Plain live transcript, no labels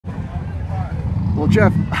Well,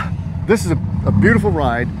 Jeff, this is a beautiful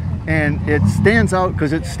ride, and it stands out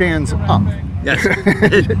because it stands up. Yes,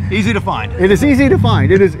 easy to find. It is easy to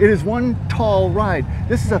find. It is one tall ride.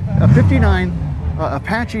 This is a 59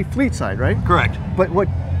 Apache Fleetside, right? Correct. But what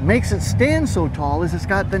makes it stand so tall is it's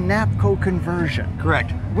got the Napco conversion.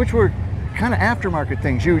 Correct. Which were kind of aftermarket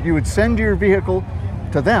things. You would send your vehicle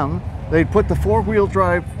to them, they'd put the four-wheel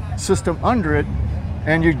drive system under it,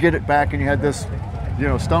 and you'd get it back, and you had this, you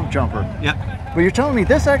know, stump jumper. Yep. But you're telling me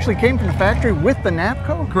this actually came from the factory with the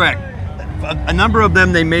Napco? Correct. A number of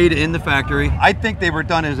them they made in the factory. I think they were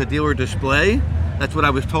done as a dealer display. That's what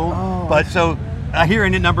I was told. Oh, but so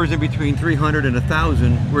hearing the numbers in between 300 and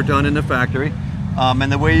 1,000 were done in the factory. And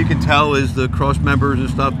the way you can tell is the cross members and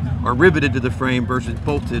stuff are riveted to the frame versus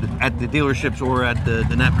bolted at the dealerships or at the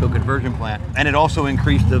Napco conversion plant. And it also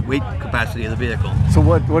increased the weight capacity of the vehicle. So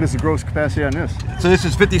what is the gross capacity on this? So this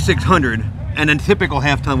is 5,600, and a typical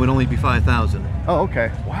half-ton would only be 5,000. Oh,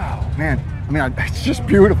 okay. Wow, man. I mean, it's just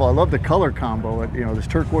beautiful. I love the color combo. You know, this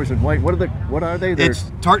turquoise and white. What are they?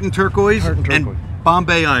 It's tartan turquoise, and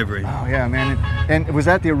Bombay ivory. Oh yeah, man. And was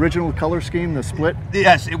that the original color scheme, the split?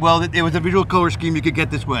 Yes. Well, it was a visual color scheme you could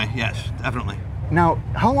get this way. Yes, definitely. Now,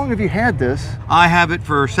 how long have you had this? I have it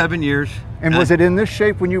for 7 years. And was it in this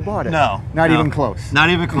shape when you bought it? No. Not even close. Not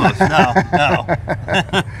even close. No.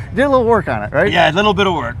 Did a little work on it, right? Yeah, a little bit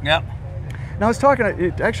of work. Yep. Now I was talking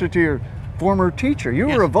actually to your former teacher. You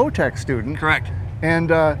were a Votech student. Correct.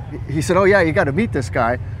 And he said, "Oh yeah, you got to meet this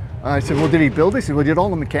guy." I said, "Well, did he build it?" He said, "Well, he did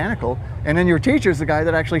all the mechanical." And then your teacher's the guy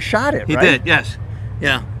that actually shot it, He right? did, yes.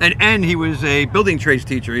 Yeah, and he was a building trades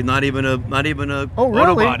teacher. He's not even a oh, really?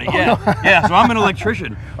 auto body. Yeah, yeah. So I'm an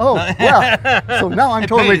electrician. Oh, yeah. So now I'm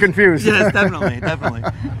totally confused. Yes, definitely.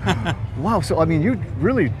 Wow. So I mean, you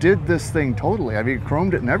really did this thing totally. I mean, you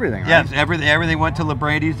chromed it and everything. Right? Yes, everything went to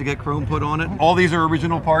Labrandy's to get chrome put on it. All these are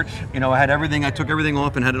original parts. You know, I had everything. I took everything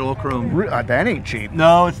off and had it all chromed. That ain't cheap.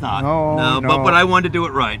 No, it's not. No. But I wanted to do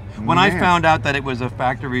it right. When I found out that it was a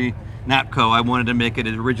factory Napco, I wanted to make it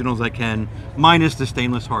as original as I can, minus the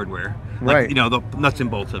stainless hardware. Like, right. You know, the nuts and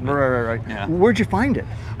bolts of it. Right. Yeah. Where'd you find it?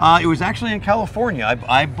 It was actually in California.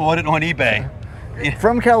 I bought it on eBay.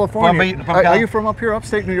 From California? Are you from up here,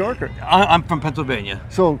 upstate New York? Or? I'm from Pennsylvania.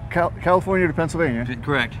 So California to Pennsylvania?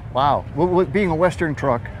 Correct. Wow. Well, being a Western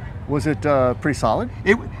truck, was it pretty solid?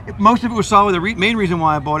 Most of it was solid. The main reason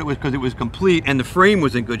why I bought it was because it was complete and the frame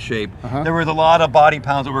was in good shape. There was a lot of body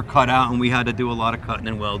pounds that were cut out, and we had to do a lot of cutting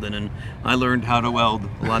and welding, and I learned how to weld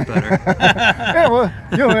a lot better. Yeah, well,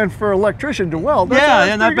 you know, and for an electrician to weld,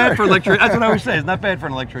 that's not bad for an electrician. That's what I always say. It's not bad for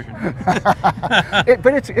an electrician.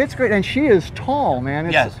 But it's great, and she is tall, man.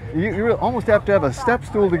 Yes. You almost have to have a step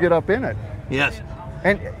stool to get up in it. Yes.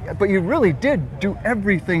 But you really did do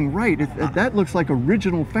everything right. That looks like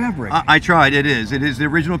original fabric. I tried. It is the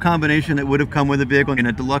original combination that would have come with the vehicle in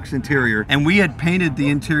a deluxe interior. And we had painted the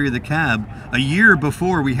interior of the cab a year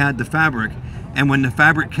before we had the fabric. And when the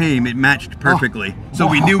fabric came, it matched perfectly. So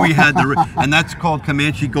we knew we had and that's called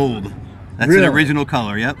Comanche Gold. That's really? an original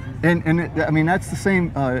color, yep. I mean, that's the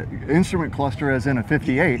same instrument cluster as in a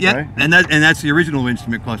 58, yep. Right? And that's the original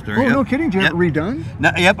instrument cluster. Oh, yep. No kidding? Did you have it redone? No,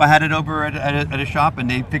 yep, I had it over at a shop, and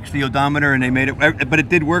they fixed the odometer, and they made it, but it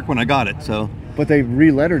did work when I got it, so. But they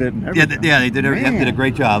re-lettered it and everything. Yeah, they did a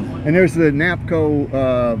great job. And there's the Napco,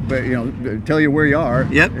 you know, tell you where you are.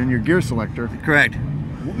 Yep. And your gear selector. Correct.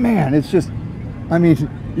 Man, it's just, I mean,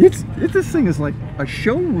 this thing is like a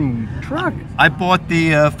showroom truck. I bought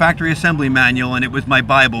the factory assembly manual, and it was my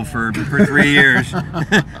Bible for 3 years.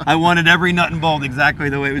 I wanted every nut and bolt exactly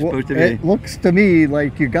the way it was supposed to be. It looks to me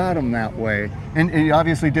like you got them that way. And you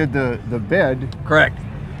obviously did the bed. Correct.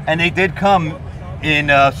 And they did come in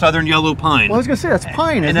southern yellow pine. Well, I was going to say, that's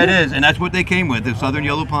pine, isn't it? And that is, and that's what they came with, the southern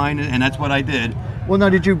yellow pine, and that's what I did. Well, now,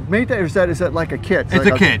 did you make that, or is that like a kit? It's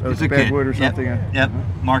like a kit. It's a kit. Wood or something? Yep.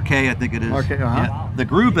 Marquet, I think it is. Marquet, Yeah. The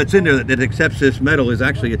groove that's in there that accepts this metal is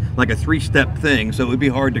actually like a 3-step thing, so it would be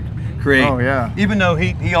hard to create. Oh, yeah. Even though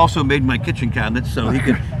he also made my kitchen cabinets, so he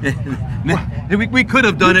could. we could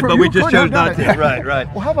have done it, but we just chose not to. Right.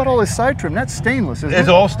 Well, how about all this side trim? That's stainless, isn't it? It's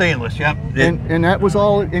all stainless, yep. And that was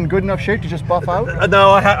all in good enough shape to just buff out?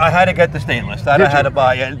 No, I had to get the stainless. That I had to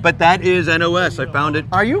buy it. But that is NOS. I found it.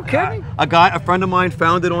 Are you kidding? A friend of mine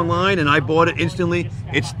found it online, and I bought it instantly.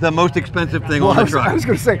 It's the most expensive thing on the truck. I was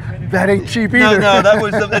going to say, that ain't cheap either. No,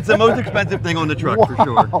 that's the most expensive thing on the truck, for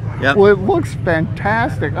sure. Yep. Well, it looks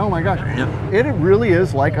fantastic. Oh my gosh. Yep. It really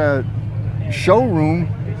is like a showroom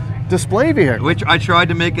display vehicle. Which I tried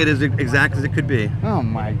to make it as exact as it could be. Oh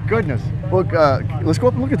my goodness. Look, let's go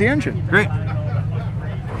up and look at the engine. Great.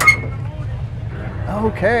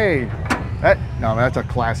 Okay. That's a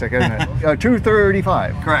classic, isn't it?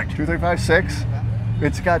 235. Correct. 235, 6.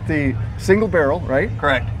 It's got the single barrel, right?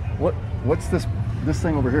 Correct. What's this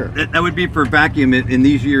thing over here? That would be for vacuum. In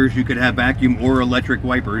these years, you could have vacuum or electric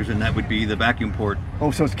wipers, and that would be the vacuum port.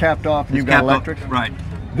 Oh, so it's capped off and you've got electric? Right.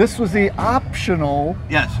 This was the optional.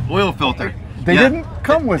 Yes, oil filter. They didn't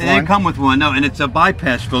come with one. They didn't come with one, no, and it's a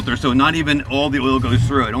bypass filter, so not even all the oil goes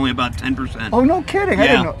through it, only about 10%. Oh, no kidding. Yeah, I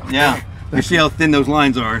didn't know. Yeah. You see how thin those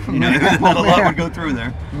lines are. You know, not a lot would go through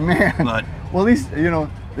there. Man. But, well, these, you know,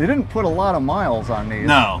 they didn't put a lot of miles on these.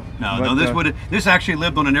 No. But, This actually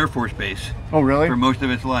lived on an Air Force base. Oh, really? For most of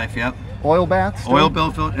its life, yep. Oil baths? Oil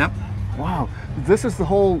filter, yep. Wow. This is the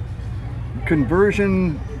whole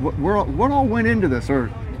conversion. What all went into this?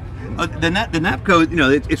 Or the Napco, you know,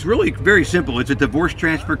 it's really very simple. It's a divorce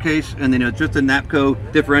transfer case, and then just a Napco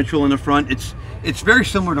differential in the front. It's very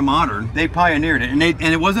similar to modern. They pioneered it, and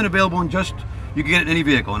it wasn't available in you could get it in any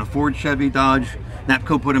vehicle, in a Ford, Chevy, Dodge.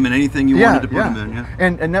 Napco put them in anything you wanted to put them in. Yeah.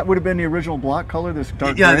 And that would have been the original block color, this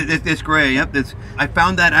dark gray? Yeah, it's gray. Yep. I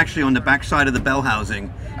found that actually on the back side of the bell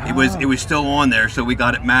housing. It was still on there, so we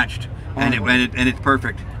got it matched, and it's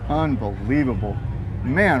perfect. Unbelievable,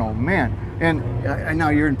 man! Oh man! And now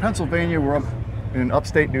you're in Pennsylvania. We're up in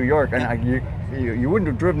upstate New York, and you wouldn't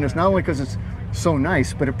have driven this not only because it's so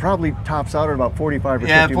nice, but it probably tops out at about 45 or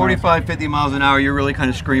 50 miles. Yeah, 45, 50 miles an hour. You're really kind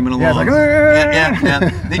of screaming along. Yeah, it's like,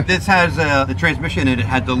 yeah. This has the transmission in it.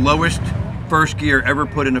 Had the lowest first gear ever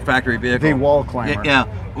put in a factory vehicle. The wall climber. Yeah.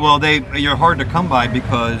 Well, you're hard to come by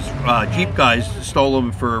because Jeep guys stole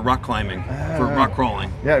them for rock climbing, for rock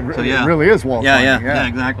crawling. Yeah, it really is wall climbing. Yeah,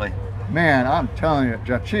 exactly. Man, I'm telling you,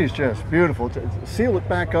 Jeff, she's just beautiful. Seal it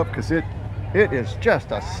back up because it is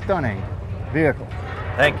just a stunning vehicle.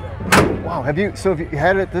 Thank you. Wow, have you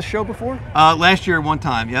had it at this show before? Last year, one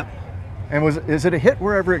time, yep. And is it a hit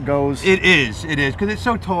wherever it goes? It is, because it's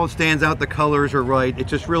so tall, it stands out, the colors are right, it's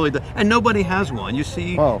just really, and nobody has one. You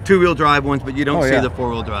see two-wheel drive ones, but you don't see the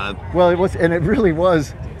four-wheel drive. Well, it really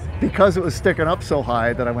was, because it was sticking up so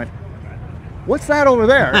high that I went, what's that over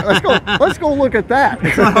there? Let's go look at that.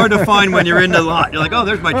 It's not hard to find when you're in the lot. You're like, oh,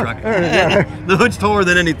 there's my truck. The hood's taller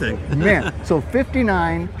than anything. Man, so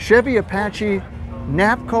 59 Chevy Apache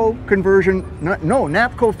Napco conversion, no,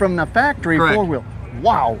 Napco from the factory, four-wheel.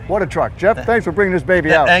 Wow, what a truck. Jeff, thanks for bringing this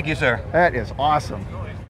baby out. Thank you, sir. That is awesome.